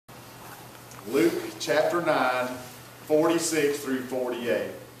Luke chapter 9, 46 through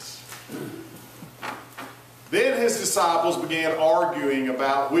 48. Then his disciples began arguing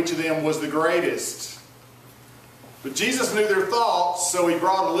about which of them was the greatest. But Jesus knew their thoughts, so he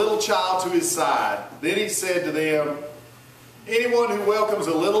brought a little child to his side. Then he said to them, "Anyone who welcomes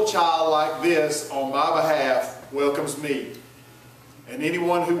a little child like this on my behalf welcomes me. And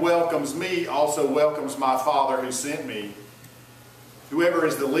anyone who welcomes me also welcomes my Father who sent me. Whoever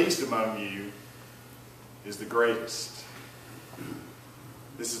is the least among you is the greatest."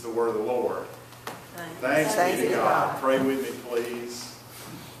 This is the word of the Lord. Thanks be to God. Pray with me, please.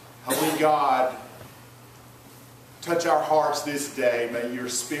 Holy God, touch our hearts this day. May your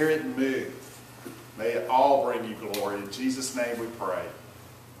Spirit move. May it all bring you glory. In Jesus' name we pray.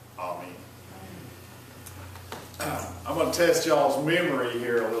 Amen. I'm going to test y'all's memory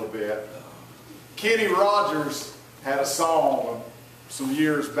here a little bit. Kenny Rogers had a song some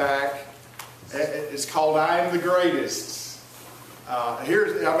years back. It's called "I Am the Greatest." I'm not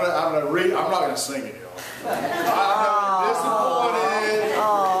going to sing it, y'all. I'm disappointed.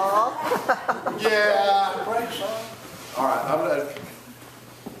 Yeah. All right.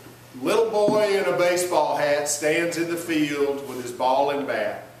 Little boy in a baseball hat stands in the field with his ball and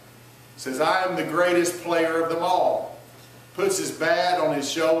bat. Says, "I am the greatest player of them all." Puts his bat on his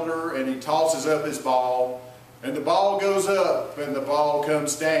shoulder and he tosses up his ball. And the ball goes up and the ball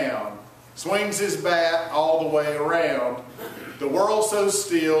comes down. Swings his bat all the way around. The world so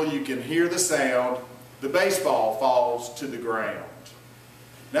still you can hear the sound. The baseball falls to the ground.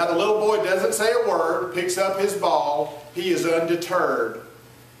 Now the little boy doesn't say a word, picks up his ball. He is undeterred.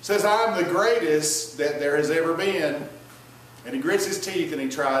 Says, "I'm the greatest that there has ever been." And he grits his teeth and he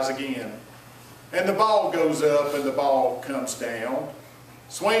tries again. And the ball goes up and the ball comes down.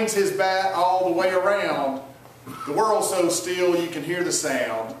 Swings his bat all the way around. The world so still you can hear the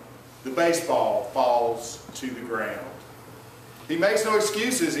sound. The baseball falls to the ground. He makes no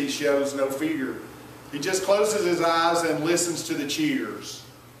excuses, he shows no fear. He just closes his eyes and listens to the cheers.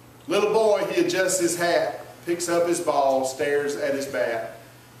 Little boy, he adjusts his hat, picks up his ball, stares at his bat.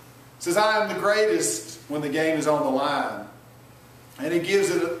 Says, "I am the greatest" when the game is on the line. And he gives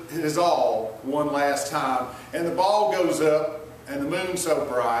it his all one last time. And the ball goes up and the moon so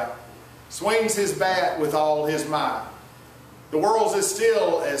bright. Swings his bat with all his might. The world's as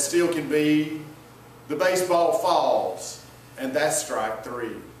still can be. The baseball falls. And that's strike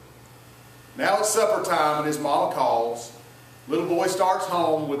three. Now it's supper time and his mama calls. Little boy starts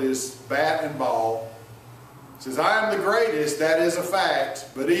home with his bat and ball. Says, "I am the greatest, that is a fact,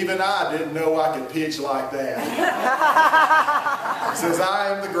 but even I didn't know I could pitch like that." Says, "I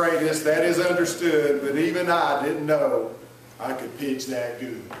am the greatest, that is understood, but even I didn't know I could pitch that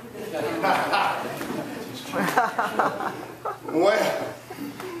good." Well,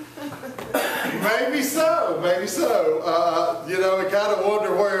 maybe so, maybe so. I kind of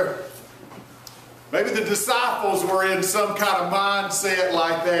wonder where maybe the disciples were in some kind of mindset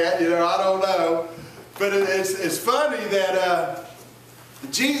like that. I don't know. But it's funny that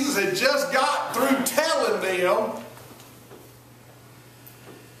Jesus had just got through telling them,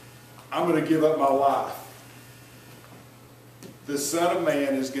 "I'm going to give up my life. The Son of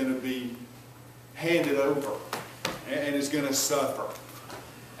Man is going to be handed over and is going to suffer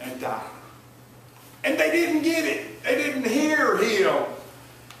and die." And they didn't get it. They didn't hear him.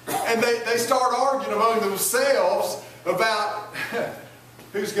 And they start arguing among themselves about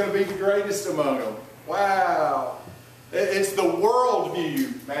who's going to be the greatest among them. Wow. It's the world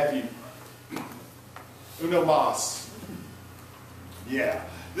view, Matthew. Uno mas. Yeah.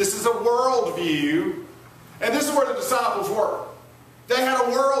 This is a world view. And this is where the disciples were. They had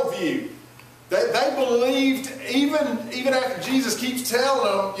a world view. They believed, even after Jesus keeps telling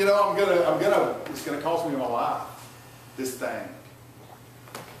them, it's gonna cost me my life, this thing.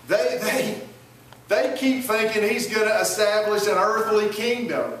 They keep thinking he's gonna establish an earthly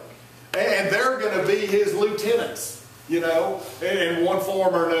kingdom. And they're going to be his lieutenants, in one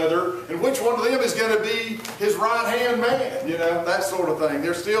form or another. And which one of them is going to be his right-hand man, that sort of thing.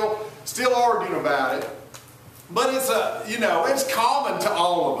 They're still arguing about it. But it's common to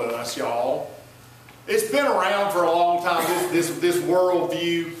all of us, y'all. It's been around for a long time, this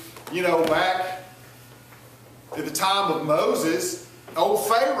worldview. Back at the time of Moses, old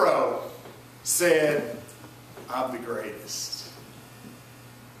Pharaoh said, "I'm the greatest.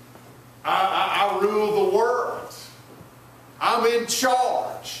 I rule the world. I'm in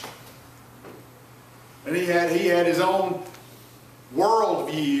charge." And he had his own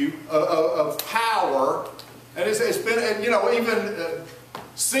worldview of power. And it's been, even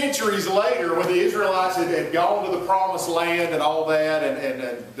centuries later, when the Israelites had gone to the promised land and all that,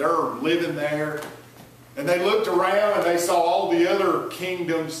 and they're living there, and they looked around and they saw all the other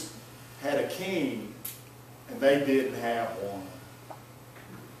kingdoms had a king, and they didn't have one.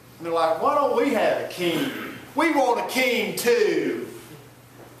 And they're like, why don't we have a king? We want a king too.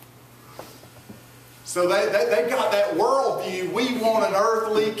 So they got that worldview. We want an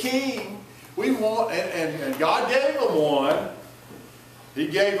earthly king. We want, and God gave them one. He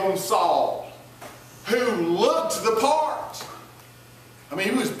gave them Saul, who looked the part. I mean,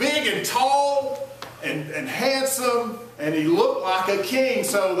 he was big and tall and handsome, and he looked like a king,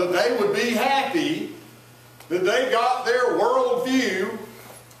 so that they would be happy that they got their worldview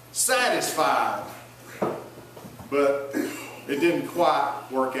satisfied. But it didn't quite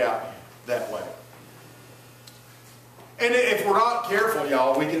work out that way. And if we're not careful,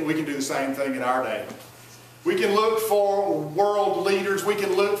 y'all, we can do the same thing in our day. We can look for world leaders. We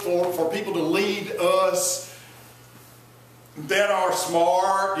can look for people to lead us that are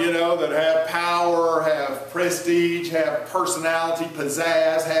smart, you know, that have power, have prestige, have personality,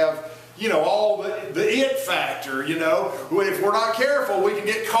 pizzazz, have, you know, all the it factor, you know. If we're not careful, we can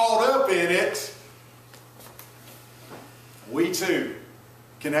get caught up in it. We too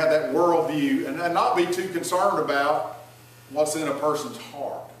can have that worldview and not be too concerned about what's in a person's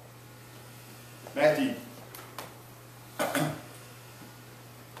heart. Matthew.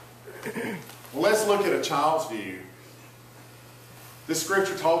 Well, let's look at a child's view. The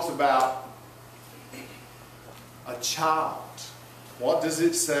scripture talks about a child. What does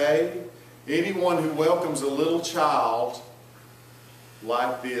it say? Anyone who welcomes a little child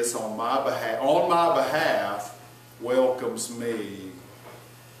like this on my behalf welcomes me.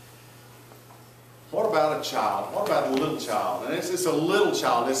 What about a child? What about a little child? And it's a little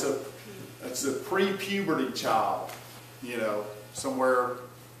child. It's a pre-puberty child. You know, somewhere,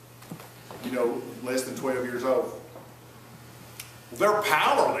 you know, less than 12 years old. They're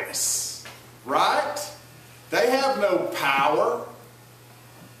powerless, right? They have no power.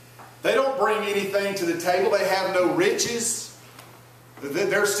 They don't bring anything to the table. They have no riches.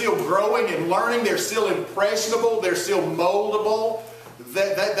 They're still growing and learning. They're still impressionable. They're still moldable.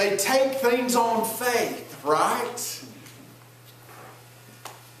 They take things on faith, right?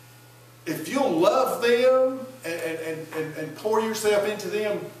 If you'll love them and pour yourself into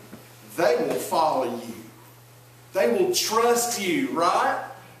them, they will follow you. They will trust you, right?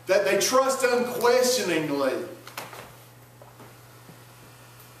 That they trust unquestioningly.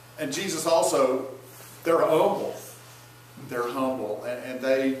 And Jesus also, they're humble. They're humble. And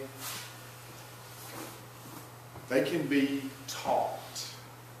they can be taught.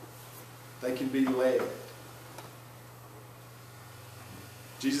 They can be led.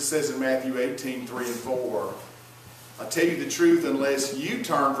 Jesus says in Matthew 18:3-4, I tell you the truth, unless you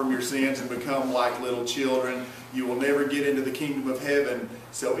turn from your sins and become like little children, you will never get into the kingdom of heaven.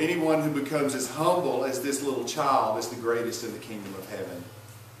 So anyone who becomes as humble as this little child is the greatest in the kingdom of heaven.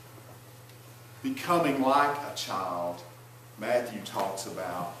 Becoming like a child, Matthew talks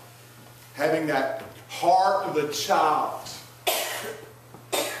about. Having that heart of a child.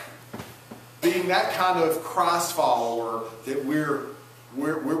 Being that kind of Christ follower that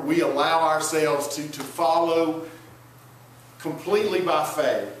we allow ourselves to follow completely by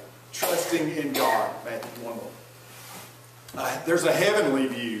faith, trusting in God. Matthew 1. There's a heavenly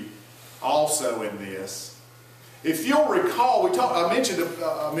view also in this. If you'll recall, I mentioned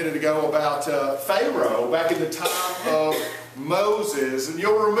a minute ago about Pharaoh back in the time of Moses. And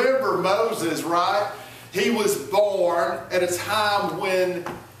you'll remember Moses, right? He was born at a time when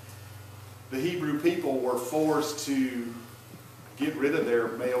the Hebrew people were forced to get rid of their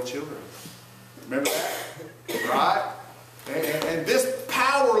male children. Remember that? Right? And this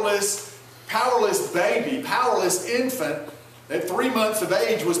powerless baby, powerless infant at 3 months of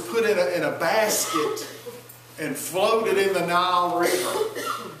age was put in a basket and floated in the Nile River.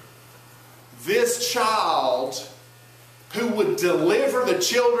 This child who would deliver the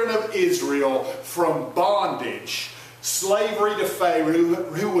children of Israel from bondage, slavery to Pharaoh,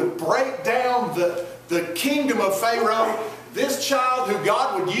 who would break down the kingdom of Pharaoh, this child who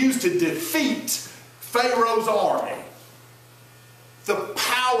God would use to defeat Pharaoh's army. The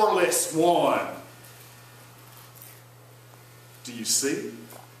powerless one. Do you see?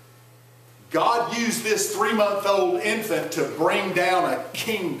 God used this 3-month-old infant to bring down a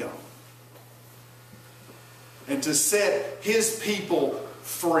kingdom and to set His people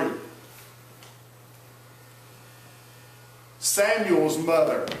free. Samuel's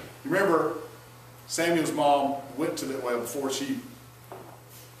mother. You remember Samuel's mom went to before she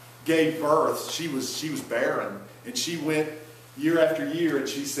gave birth, she was barren, and she went year after year, and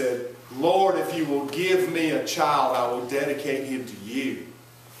she said, Lord, if you will give me a child, I will dedicate him to you.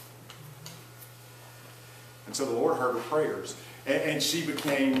 And so the Lord heard her prayers. And she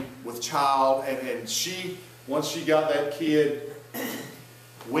became with child, and she, once she got that kid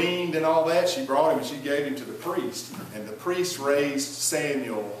weaned and all that, she brought him and she gave him to the priest. And the priest raised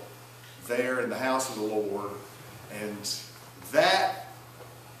Samuel there in the house of the Lord. And that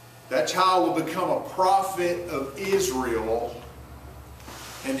child would become a prophet of Israel.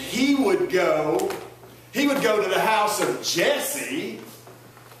 And he would go to the house of Jesse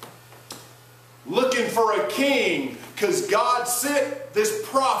looking for a king, because God sent this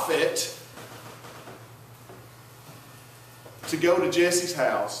prophet to go to Jesse's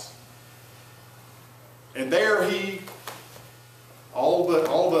house. And there all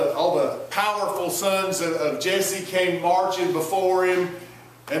the powerful sons of Jesse came marching before him.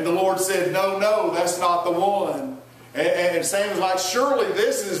 And the Lord said, no, that's not the one. And Samuel's like, surely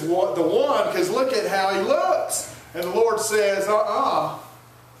this is the one, because look at how he looks. And the Lord says,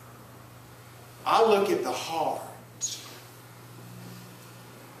 I look at the heart.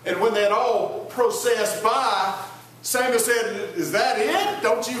 And when that all processed by, Samuel said, is that it?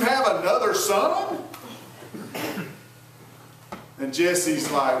 Don't you have another son? And Jesse's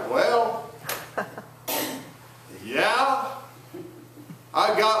like, well, yeah,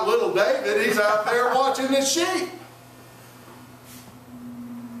 I got little David. He's out there watching the sheep.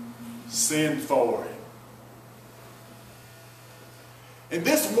 Send for him. And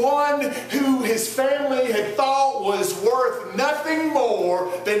this one who his family had thought was worth nothing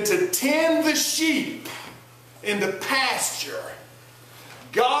more than to tend the sheep in the pasture,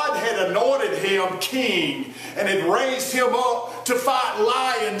 God had anointed him king and had raised him up to fight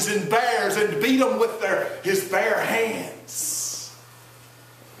lions and bears and to beat them with his bare hands.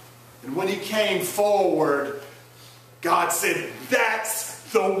 And when he came forward, God said, that's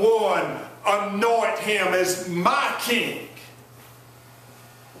the one. Anoint him as my king.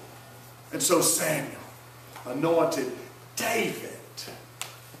 And so Samuel anointed David,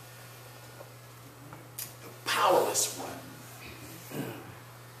 the powerless one,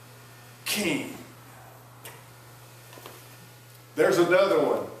 king. There's another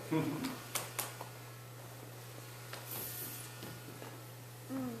one.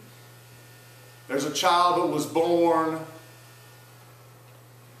 There's a child that was born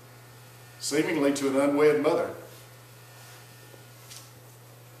seemingly to an unwed mother.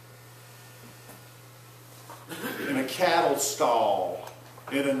 In a cattle stall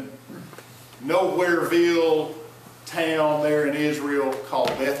in a nowhereville town there in Israel called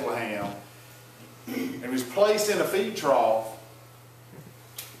Bethlehem. And he was placed in a feed trough.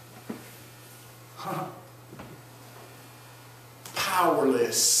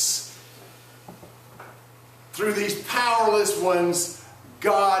 Powerless. Through these powerless ones,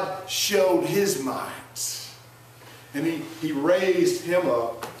 God showed his might. And he raised him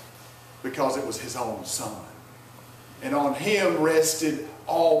up because it was his own son. And on him rested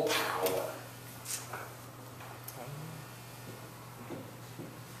all power.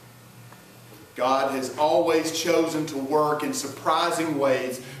 God has always chosen to work in surprising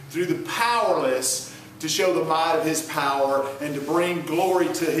ways through the powerless to show the might of his power and to bring glory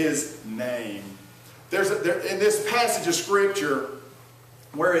to his name. In this passage of Scripture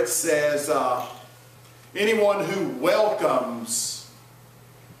where it says, anyone who welcomes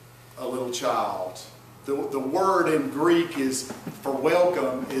a little child. The word in Greek is for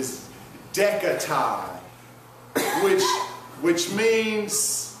welcome is dekatai, which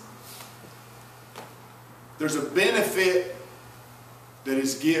means there's a benefit that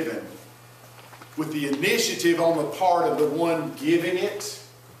is given with the initiative on the part of the one giving it,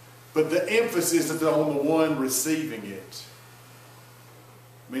 but the emphasis is on the one receiving it.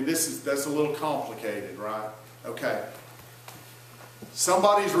 I mean, that's a little complicated, right? Okay.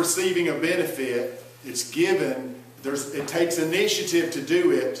 Somebody's receiving a benefit. It's given. It takes initiative to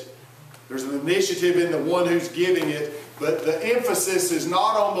do it. There's an initiative in the one who's giving it, but the emphasis is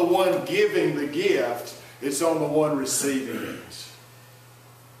not on the one giving the gift. It's on the one receiving it.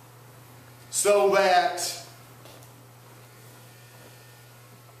 So that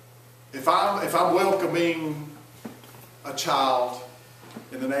if I'm welcoming a child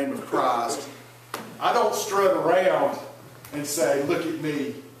in the name of Christ, I don't strut around and say, look at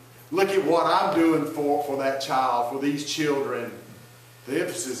me. Look at what I'm doing for that child, for these children. The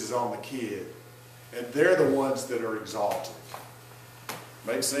emphasis is on the kid. And they're the ones that are exalted.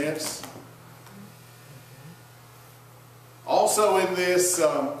 Make sense? Also in this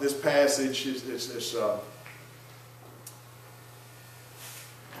passage,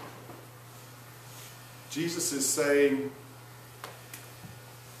 Jesus is saying,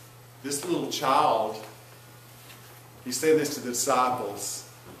 this little child, he's saying this to the disciples,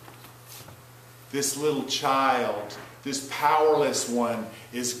 this little child, this powerless one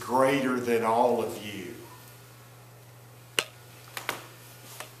is greater than all of you.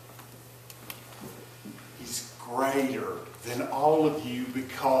 He's greater than all of you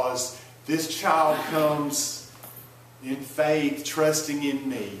because this child comes in faith, trusting in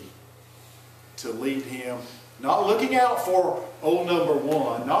me to lead him. Not looking out for old number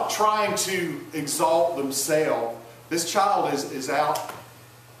one, not trying to exalt themselves. This child is out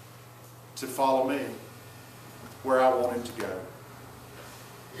to follow me where I want him to go.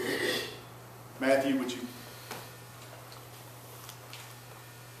 Matthew, would you?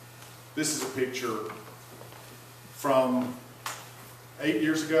 This is a picture from 8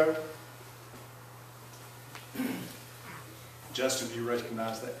 years ago. Justin, do you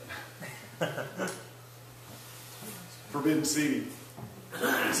recognize that? Forbidden City.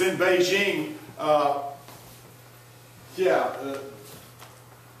 It's in Beijing. The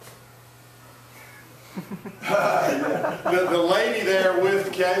lady there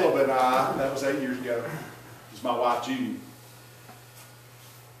with Caleb and I, that was 8 years ago, was my wife Judy.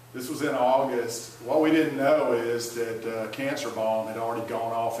 This was in August. What we didn't know is that cancer bomb had already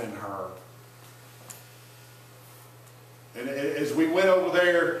gone off in her. And as we went over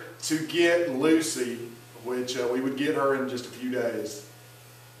there to get Lucy, which we would get her in just a few days,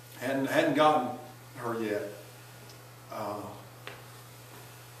 hadn't gotten her yet.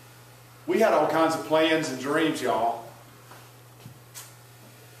 We had all kinds of plans and dreams, y'all.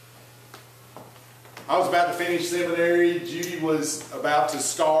 I was about to finish seminary. Judy was about to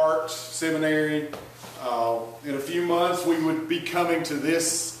start seminary. In a few months, we would be coming to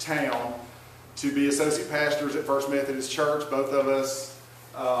this town to be associate pastors at First Methodist Church, both of us.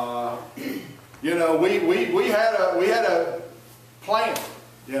 You know, we had a plan,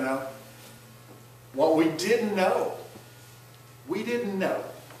 you know. What we didn't know,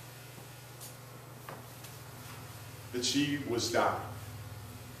 that she was dying.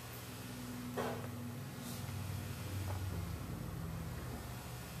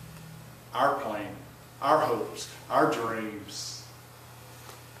 Our plan, our hopes, our dreams.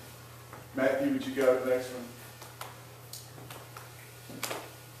 Matthew, would you go to the next one?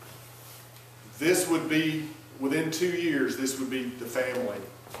 This would be, within 2 years, this would be the family.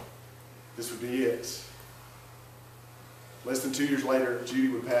 This would be it. Less than 2 years later, Judy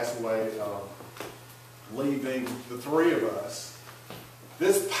would pass away, leaving the three of us.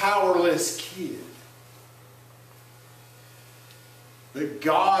 This powerless kid that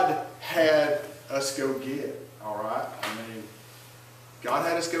God had us go get, all right? I mean, God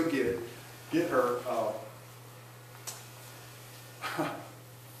had us go get her.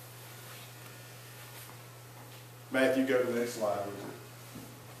 Matthew, go to the next slide.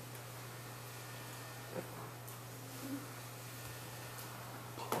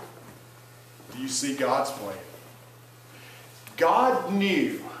 Do you see God's plan? God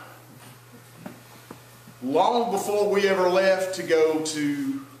knew long before we ever left to go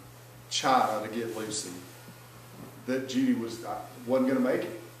to China to get Lucy that Judy wasn't going to make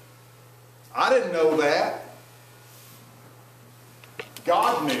it. I didn't know that.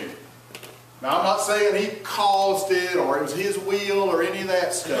 God knew. Now, I'm not saying He caused it or it was His will or any of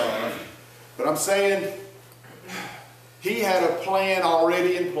that stuff, but I'm saying He had a plan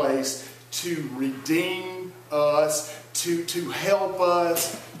already in place to redeem us, to help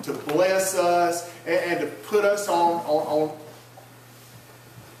us, to bless us, and to put us on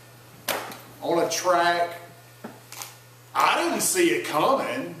a track. I didn't see it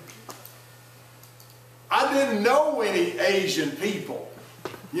coming. I didn't know any Asian people,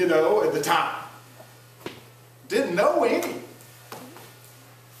 you know, at the time. Didn't know any.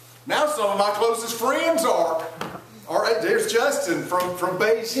 Now some of my closest friends are. All right, there's Justin from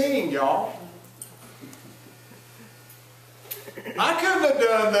Beijing, y'all. I couldn't have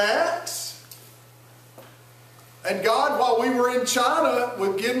done that. And God, while we were in China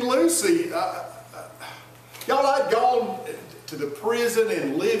with getting Lucy, y'all, I'd gone to the prison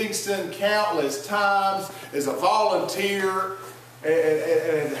in Livingston countless times as a volunteer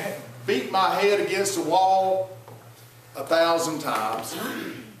and beat my head against the wall 1,000 times.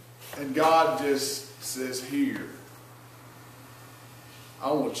 And God just says, here,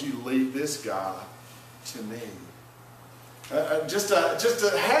 I want you to lead this guy to me. Just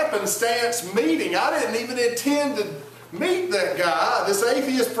a happenstance meeting. I didn't even intend to meet that guy, this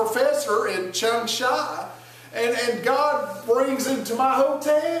atheist professor in Changsha. And God brings him to my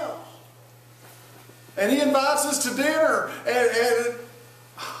hotel. And He invites us to dinner.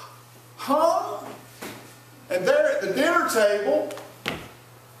 And there at the dinner table,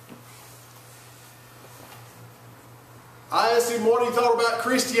 I asked him what he thought about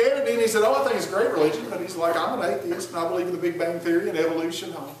Christianity, and he said, oh, I think it's a great religion. But he's like, I'm an atheist, and I believe in the Big Bang Theory and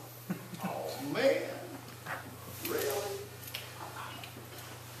evolution. Oh, man. Really?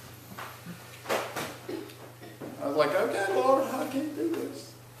 I was like, okay, Lord, I can't do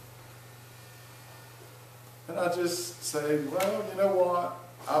this. And I just say, well, you know what?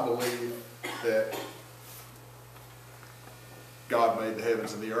 I believe that God made the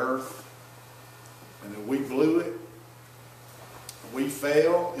heavens and the earth, and that we blew it. We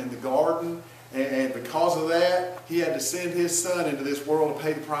fell in the garden, and because of that, He had to send His Son into this world to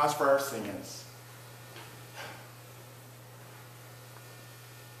pay the price for our sins.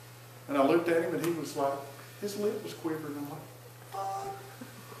 And I looked at him, and he was like, his lip was quivering. I'm like, what?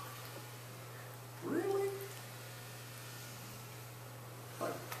 Really?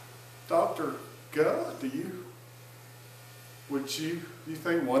 Like, Dr. God, would you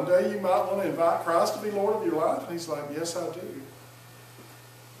think one day you might want to invite Christ to be Lord of your life? And he's like, yes, I do.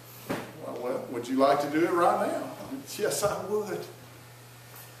 Well, would you like to do it right now? Yes, I would.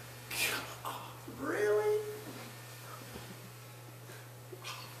 God, really?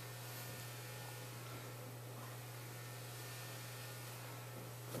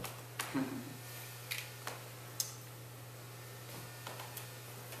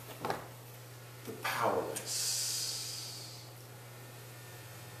 The powerless.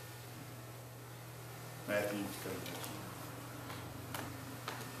 Matthew, go ahead.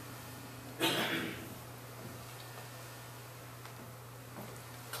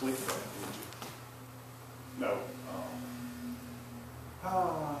 Click that, would you? No.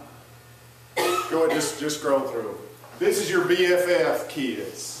 Go ahead, just scroll through. This is your BFF,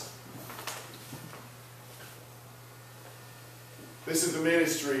 kids. This is the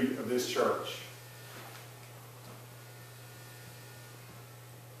ministry of this church.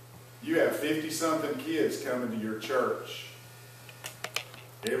 You have 50-something kids coming to your church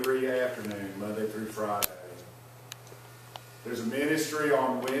every afternoon, Monday through Friday. There's a ministry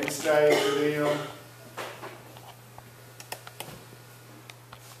on Wednesday for them.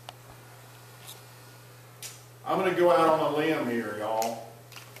 I'm going to go out on a limb here, y'all.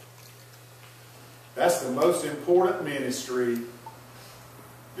 That's the most important ministry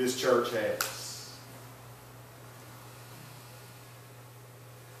this church has.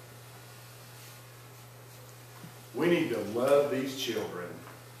 We need to love these children.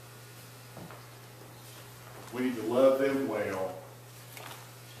 We need to love them well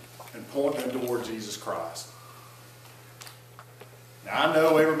and point them toward Jesus Christ. Now, I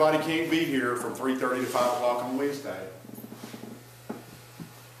know everybody can't be here from 3:30 to 5 o'clock on Wednesday.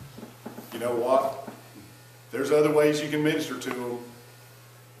 You know what? There's other ways you can minister to them.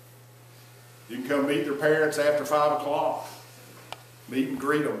 You can come meet their parents after 5 o'clock. Meet and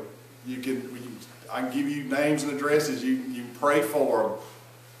greet them. I can give you names and addresses. You can pray for them.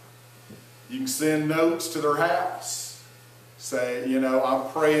 You can send notes to their house. Say, you know, I'm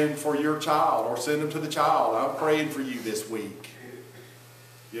praying for your child. Or send them to the child. I'm praying for you this week.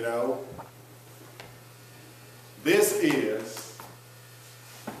 You know. This is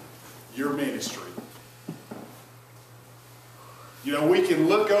your ministry. You know, we can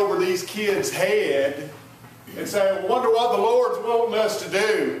look over these kids' head and say, I wonder what the Lord's wanting us to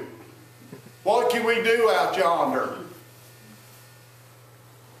do. What can we do out yonder?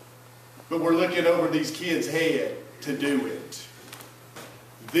 But we're looking over these kids' head to do it.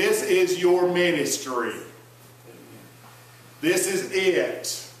 This is your ministry. This is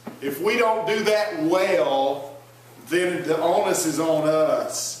it. If we don't do that well, then the onus is on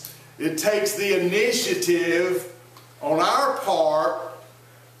us. It takes the initiative on our part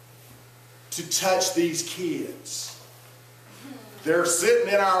to touch these kids. They're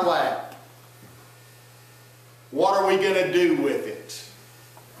sitting in our lap. What are we going to do with it?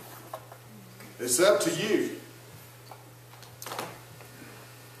 It's up to you.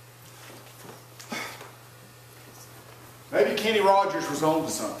 Maybe Kenny Rogers was on to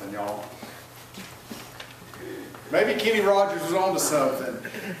something, y'all. Maybe Kenny Rogers was on to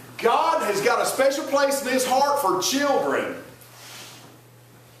something. God has got a special place in His heart for children.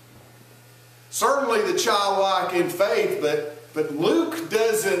 Certainly the childlike in faith, but Luke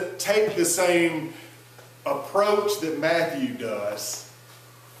doesn't take the same approach that Matthew does.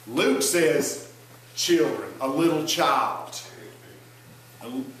 Luke says children, a little child.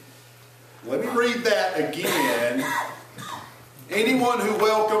 Let me read that again. Anyone who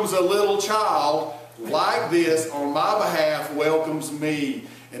welcomes a little child like this on my behalf welcomes me.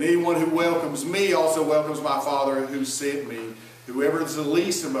 And anyone who welcomes me also welcomes my Father who sent me. Whoever is the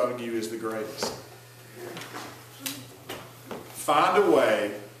least among you is the greatest. Find a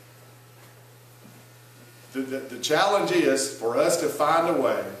way The challenge is for us to find a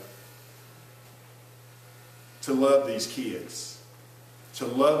way to love these kids, to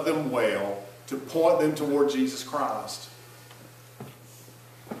love them well, to point them toward Jesus Christ.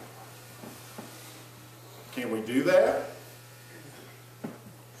 Can we do that?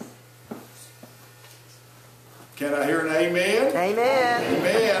 Can I hear an amen? Amen.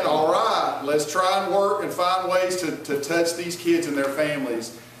 Amen. All right. Let's try and work and find ways to touch these kids and their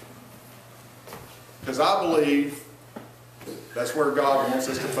families. Because I believe that's where God wants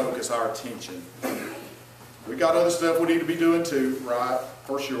us to focus our attention. We got other stuff we need to be doing too, right?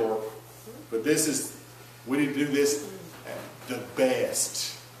 For sure. But we need to do this the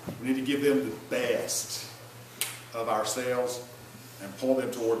best. We need to give them the best of ourselves and pull them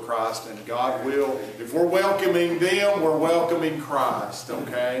toward Christ. And God will, if we're welcoming them, we're welcoming Christ,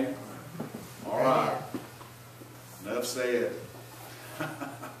 okay? All right. Enough said.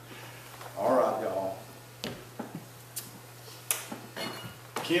 All right, y'all.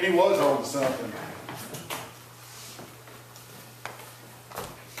 Kenny was on to something.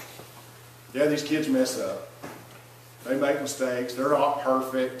 Yeah, these kids mess up. They make mistakes. They're not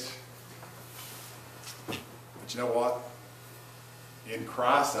perfect. But you know what? In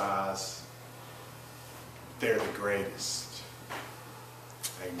Christ's eyes, they're the greatest.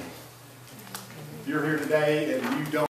 Amen. If you're here today and you don't